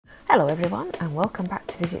Hello everyone and welcome back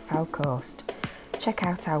to Visit Fylde Coast. Check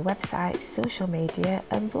out our website, social media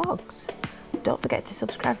and vlogs. Don't forget to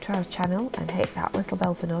subscribe to our channel and hit that little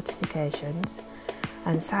bell for notifications,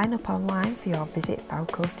 and sign up online for your Visit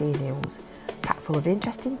Fylde Coast e-news, packed full of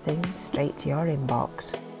interesting things straight to your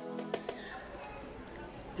inbox.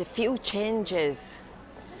 There's a few changes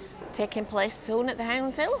taking place soon at the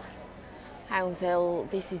Hounshill. Hounshill,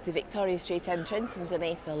 this is the Victoria Street entrance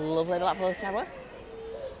underneath the lovely Blackpool Tower.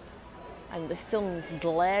 And the sun's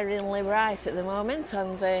glaringly bright at the moment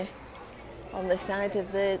on the side of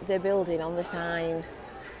the building, on the sign.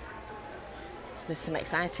 So there's some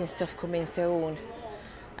exciting stuff coming soon.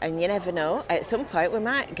 And you never know, at some point we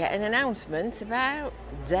might get an announcement about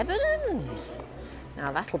Debenhams.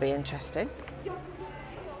 Now that'll be interesting.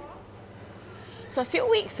 So a few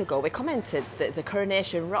weeks ago we commented that the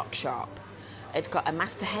Coronation Rock Shop had got a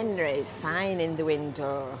Master Henry's sign in the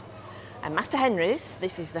window. And Master Henry's,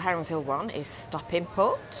 this is the Hounshill one, is stopping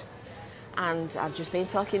put. And I've just been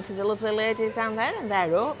talking to the lovely ladies down there, and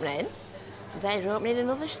they're opening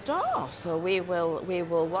another store. So we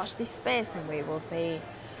will watch this space and we will see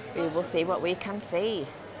what we can see.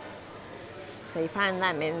 So you find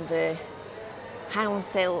them in the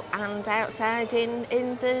Hounshill and outside in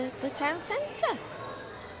the town centre.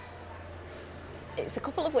 It's a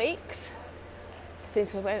couple of weeks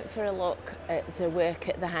since we went for a look at the work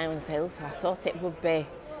at the Hounshill, so I thought it would be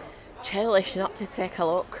churlish not to take a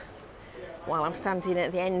look while I'm standing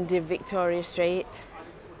at the end of Victoria Street,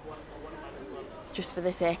 just for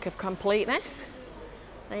the sake of completeness.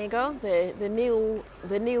 There you go, the new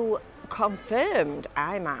confirmed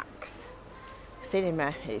IMAX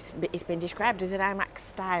cinema. It's been described as an IMAX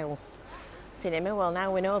style cinema. Well,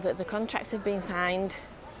 now we know that the contracts have been signed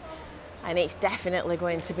and it's definitely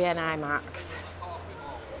going to be an IMAX.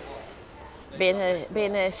 Being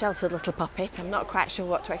a sheltered little puppet, I'm not quite sure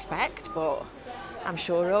what to expect, but I'm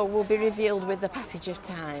sure all will be revealed with the passage of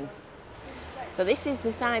time. So this is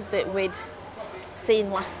the side that we'd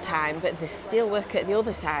seen last time, but the steelwork at the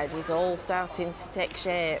other side is all starting to take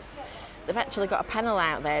shape. They've actually got a panel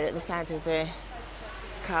out there at the side of the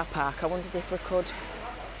car park. I wondered if we could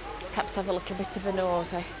perhaps have a little bit of a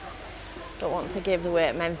nose. I don't want to give the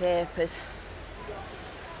workmen vapours.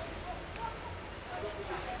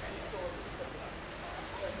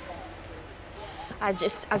 I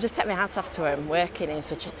just take my hat off to him, working in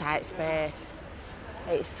such a tight space.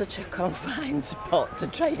 It's such a confined spot to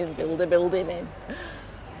try and build a building in.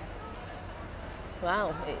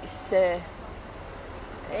 Wow, it's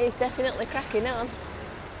definitely cracking on.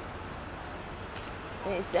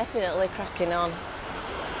 It's definitely cracking on.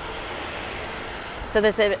 So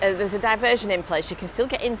there's a diversion in place. You can still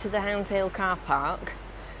get into the Hounshill car park.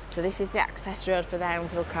 So this is the access road for the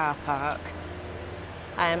Hounshill car park.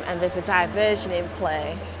 And there's a diversion in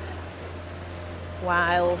place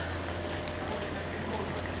while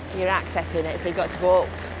you're accessing it, so you've got to go up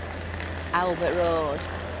Albert Road.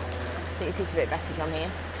 I think it's a bit better from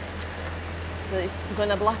here. So it's going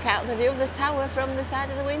to block out the view of the tower from the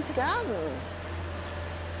side of the Winter Gardens.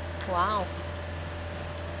 Wow.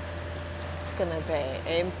 It's going to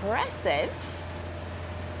be impressive.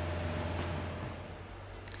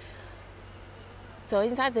 So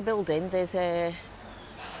inside the building there's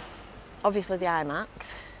obviously the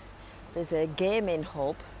IMAX, there's a gaming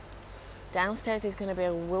hub. Downstairs is going to be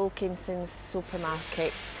a Wilkinson's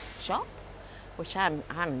supermarket shop, which I'm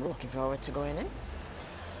looking forward to going in.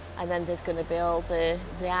 And then there's going to be all the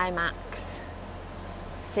IMAX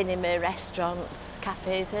cinema, restaurants,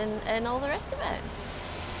 cafes and all the rest of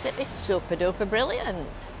it. It's super duper brilliant.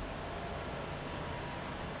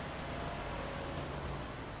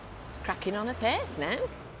 It's cracking on a pace now.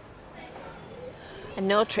 And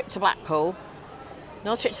no trip to Blackpool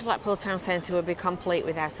town centre would be complete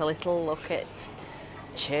without a little look at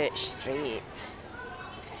Church Street,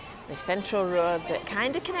 the central road that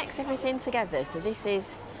kind of connects everything together. So this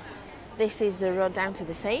is the road down to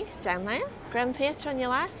the sea, down there. Grand Theatre on your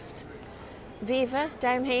left, Viva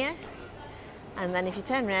down here, and then if you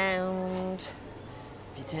turn round,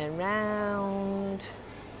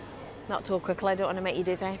 not too quickly, I don't want to make you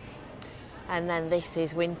dizzy. And then this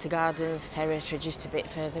is Winter Gardens territory just a bit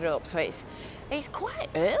further up. So it's quite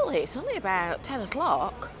early. It's only about 10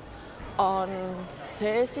 o'clock on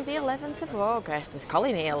Thursday the 11th of August. There's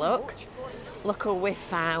Colin here, look. Look what we've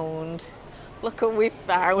found. Look what we've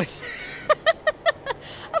found.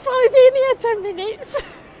 I've only been here 10 minutes.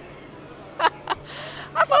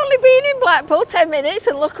 I've only been in Blackpool 10 minutes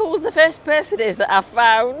and look who the first person is that I've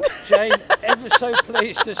found. Jane, ever so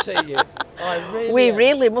pleased to see you. We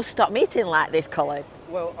really must stop meeting like this, Colin.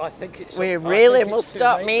 Well, I think it's... We really must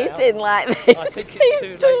stop meeting like this. I think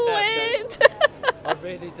it's too late. I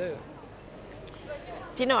really do.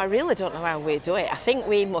 Do you know, I really don't know how we do it. I think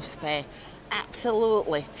we must be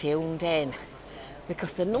absolutely tuned in,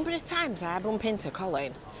 because the number of times I bump into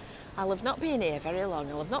Colin, I'll have not been here very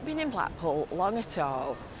long, I'll have not been in Blackpool long at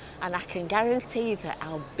all, and I can guarantee that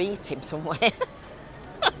I'll beat him somewhere.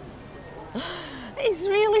 It's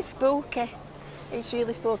really spooky. It's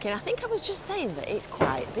really spooky. And I think I was just saying that it's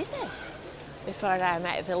quite busy before I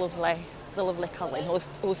met the lovely Colin,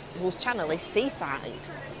 whose channel is Seaside.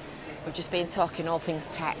 We've just been talking all things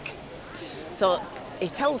tech. So he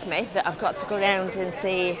tells me that I've got to go around and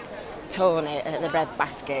see Tony at the bread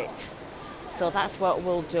basket. So that's what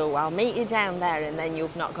we'll do. I'll meet you down there, and then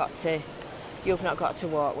you've not got to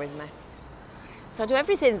walk with me. So I do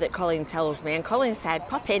everything that Colin tells me, and Colin said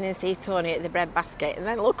pop in and see Tony at the bread basket, and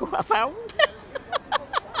then look what I found.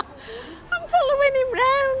 I'm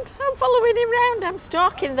following him round. I'm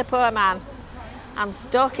stalking the poor man.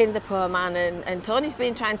 And Tony's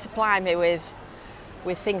been trying to ply me with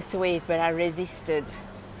things to eat, but I resisted.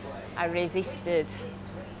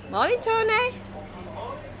 Morning, Tony.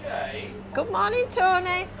 Good morning,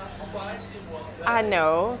 Tony. I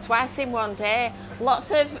know, twice in one day.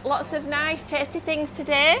 Lots of nice, tasty things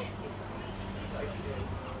today.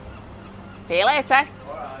 See you later.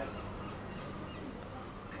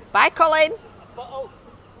 Bye, Colin. Oh,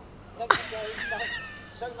 thank you very much.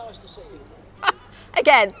 So nice to see you.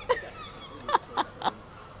 Again.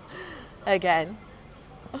 Again.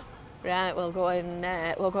 Right, we'll go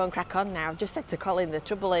and crack on now. I've just said to Colin, the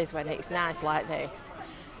trouble is when it's nice like this,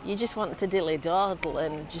 you just want to dilly-dawdle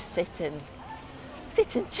and just sit and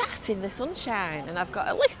chat in the sunshine. And I've got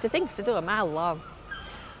a list of things to do a mile long.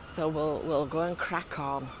 So we'll go and crack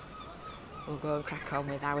on. We'll go and crack on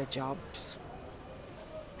with our jobs.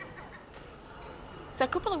 So a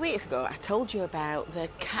couple of weeks ago, I told you about the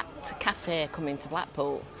Cat Cafe coming to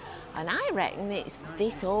Blackpool, and I reckon it's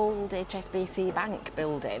this old HSBC bank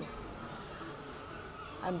building.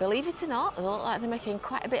 And believe it or not, they look like they're making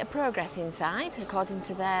quite a bit of progress inside, according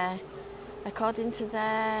to their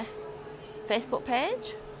Facebook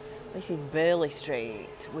page. This is Burley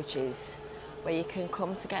Street, which is where you can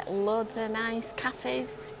come to get loads of nice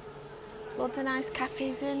cafes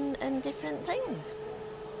and different things.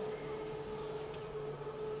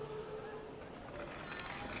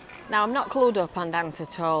 Now, I'm not clued up on dance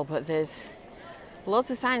at all, but there's loads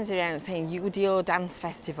of signs around saying UDO Dance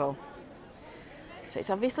Festival. So it's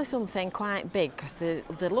obviously something quite big, because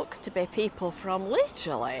there looks to be people from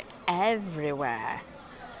literally everywhere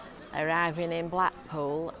arriving in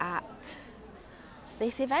Blackpool at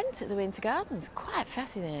this event at the Winter Gardens. Quite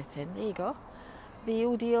fascinating. There you go. The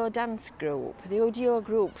UDO Dance Group, the UDO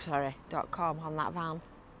Group, .com on that van.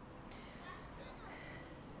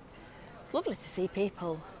 It's lovely to see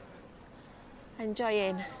people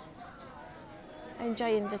enjoying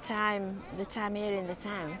the time here in the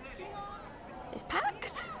town. It's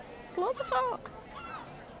packed. There's loads of folk.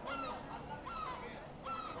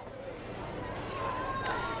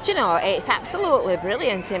 Do you know, it's absolutely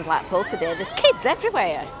brilliant in Blackpool today. There's kids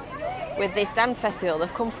everywhere with this dance festival.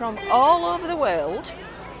 They've come from all over the world.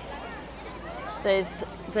 There's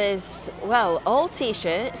well, all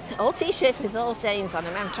t-shirts with all sayings on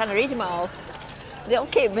them. I'm trying to read them all. They all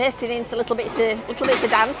keep bursting into little bits of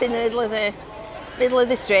dance in the middle of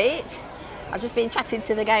the street. I've just been chatting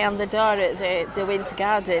to the guy on the door at the Winter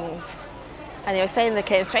Gardens, and he was saying they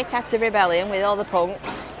came straight out of Rebellion with all the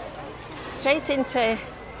punks, straight into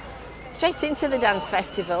the dance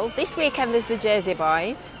festival. This weekend there's the Jersey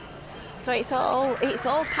Boys, so it's all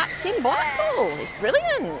packed in Blackpool. It's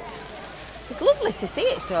brilliant. It's lovely to see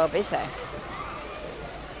it so busy.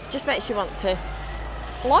 Just makes you want to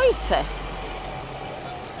loiter.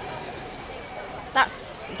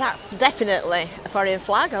 That's definitely a foreign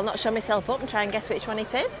flag. I'll not show myself up and try and guess which one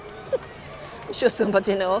it is. I'm sure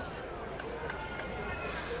somebody knows.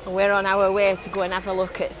 And we're on our way to go and have a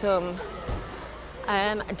look at some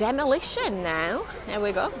demolition now. Here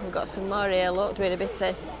we go. We've got some more here, look, doing a bit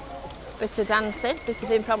of dancing, bit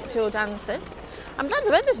of impromptu dancing. I'm glad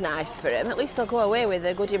the weather's nice for him. At least I'll go away with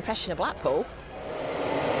a good impression of Blackpool.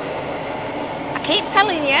 I keep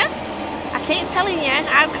telling you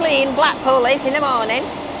how clean Blackpool is in the morning,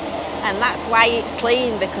 and that's why it's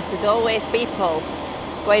clean, because there's always people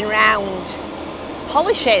going round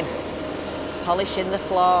polishing the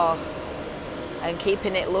floor and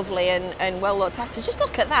keeping it lovely and well looked after. Just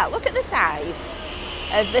look at that, look at the size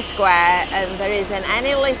of the square, and there isn't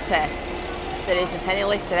any litter. There isn't any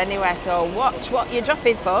litter anywhere, so watch what you're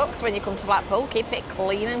dropping, folks, when you come to Blackpool. Keep it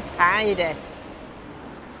clean and tidy.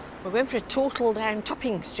 We're going for a total down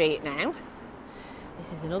Topping Street now.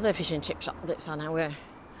 This is another fish and chip shop that's on our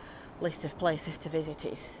list of places to visit.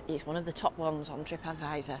 It's one of the top ones on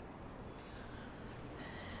TripAdvisor.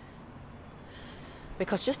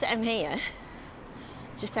 Because just down here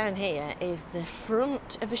is the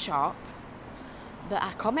front of a shop that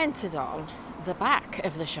I commented on the back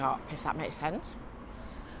of the shop, if that makes sense.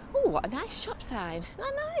 Oh, what a nice shop sign. Isn't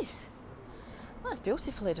that nice? That's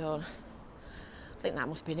beautifully done. I think that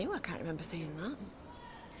must be new, I can't remember seeing that.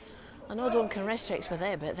 I know Duncan Restricts were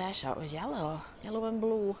there, but their shop was yellow and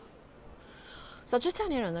blue. So just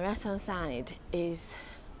down here on the right hand side is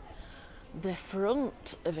the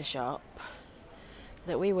front of a shop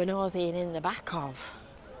that we were nosying in the back of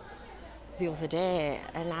the other day,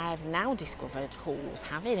 and I've now discovered who's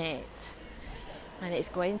having it. And it's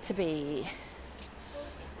going to be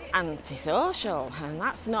antisocial, and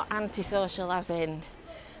that's not antisocial as in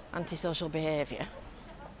antisocial behaviour.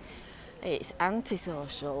 It's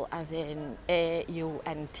antisocial as in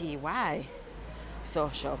AUNTY,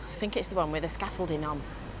 social. I think it's the one with the scaffolding on.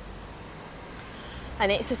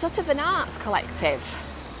 And it's a sort of an arts collective.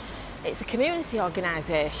 It's a community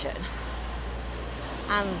organisation,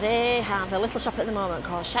 and they have a little shop at the moment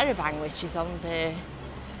called Sherabang, which is on the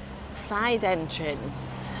side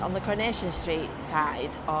entrance on the Coronation Street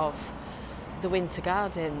side of the Winter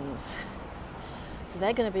Gardens. So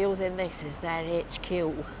they're going to be using this as their HQ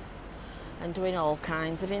and doing all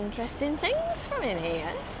kinds of interesting things from in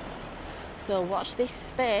here. So watch this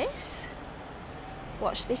space,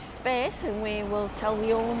 and we will tell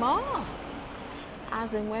you more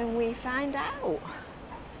as and when we find out.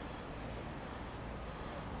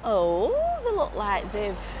 Oh, they look like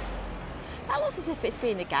that looks as if it's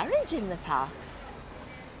been a garage in the past.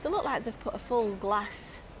 They look like they've put a full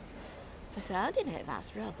glass facade in it.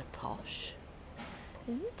 That's rather posh,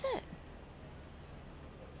 isn't it?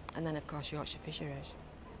 And then of course Yorkshire Fisheries.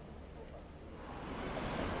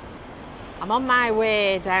 I'm on my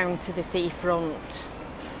way down to the seafront,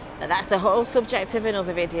 but that's the whole subject of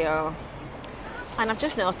another video. And I've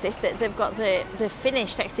just noticed that they've got the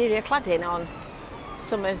finished exterior cladding on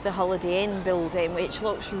some of the Holiday Inn building, which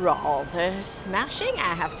looks rather smashing,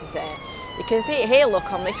 I have to say. You can see it here,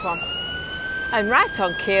 look, on this one. And right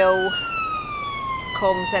on cue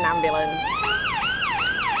comes an ambulance.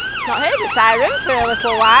 Not heard a siren for a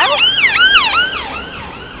little while.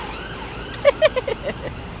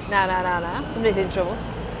 No, somebody's in trouble.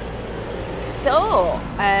 So,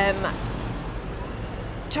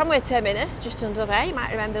 tramway terminus just under there. You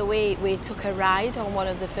might remember we took a ride on one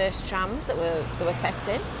of the first trams that they were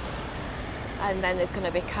testing, and then there's going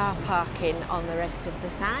to be car parking on the rest of the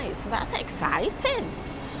site, so that's exciting.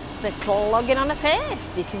 They're clogging on a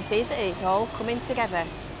pace. You can see that it's all coming together,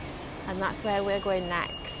 and that's where we're going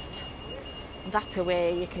next. That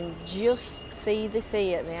away you can just see the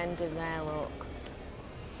sea at the end of there, look.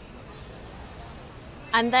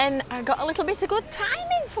 And then I got a little bit of good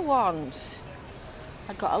timing for once.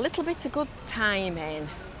 I got a little bit of good timing,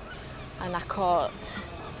 and I caught,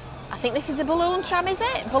 I think this is a balloon tram, is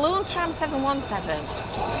it? Balloon tram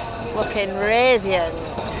 717, looking radiant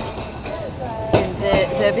in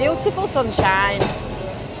the beautiful sunshine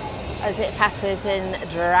as it passes and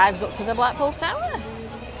drives up to the Blackpool Tower.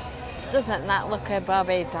 Doesn't that look a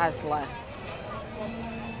Bobby Dazzler?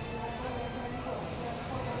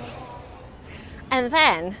 And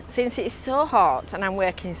then, since it's so hot and I'm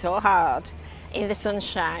working so hard in the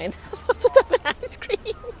sunshine, I thought I'd have an ice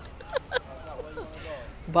cream.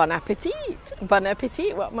 Bon appetit, bon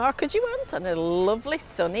appetit. What more could you want on a lovely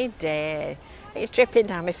sunny day? It's dripping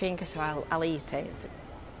down my finger, so I'll eat it.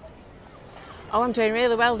 Oh, I'm doing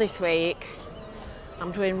really well this week.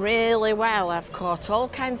 I'm doing really well. I've caught all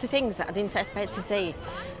kinds of things that I didn't expect to see.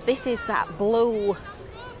 This is that blue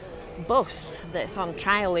bus that's on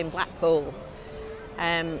trial in Blackpool.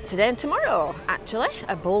 Today and tomorrow, actually,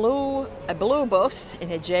 a blue bus in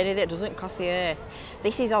a journey that doesn't cost the earth.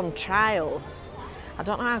 This is on trial. I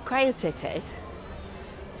don't know how quiet it is.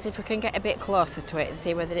 See if we can get a bit closer to it and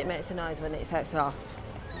see whether it makes a noise when it sets off.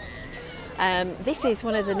 This is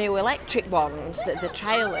one of the new electric ones that they're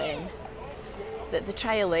trialling.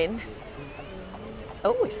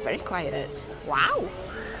 Oh, it's very quiet. Wow.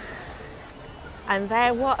 And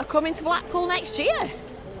they're coming to Blackpool next year.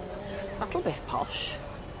 That'll be posh.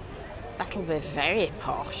 That'll be very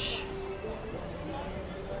posh.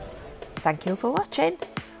 Thank you for watching.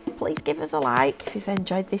 Please give us a like if you've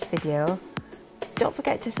enjoyed this video. Don't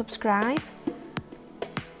forget to subscribe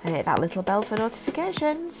and hit that little bell for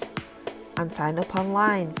notifications, and sign up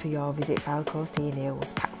online for your Visit Fylde Coast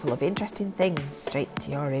e-news, packed full of interesting things straight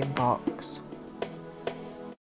to your inbox.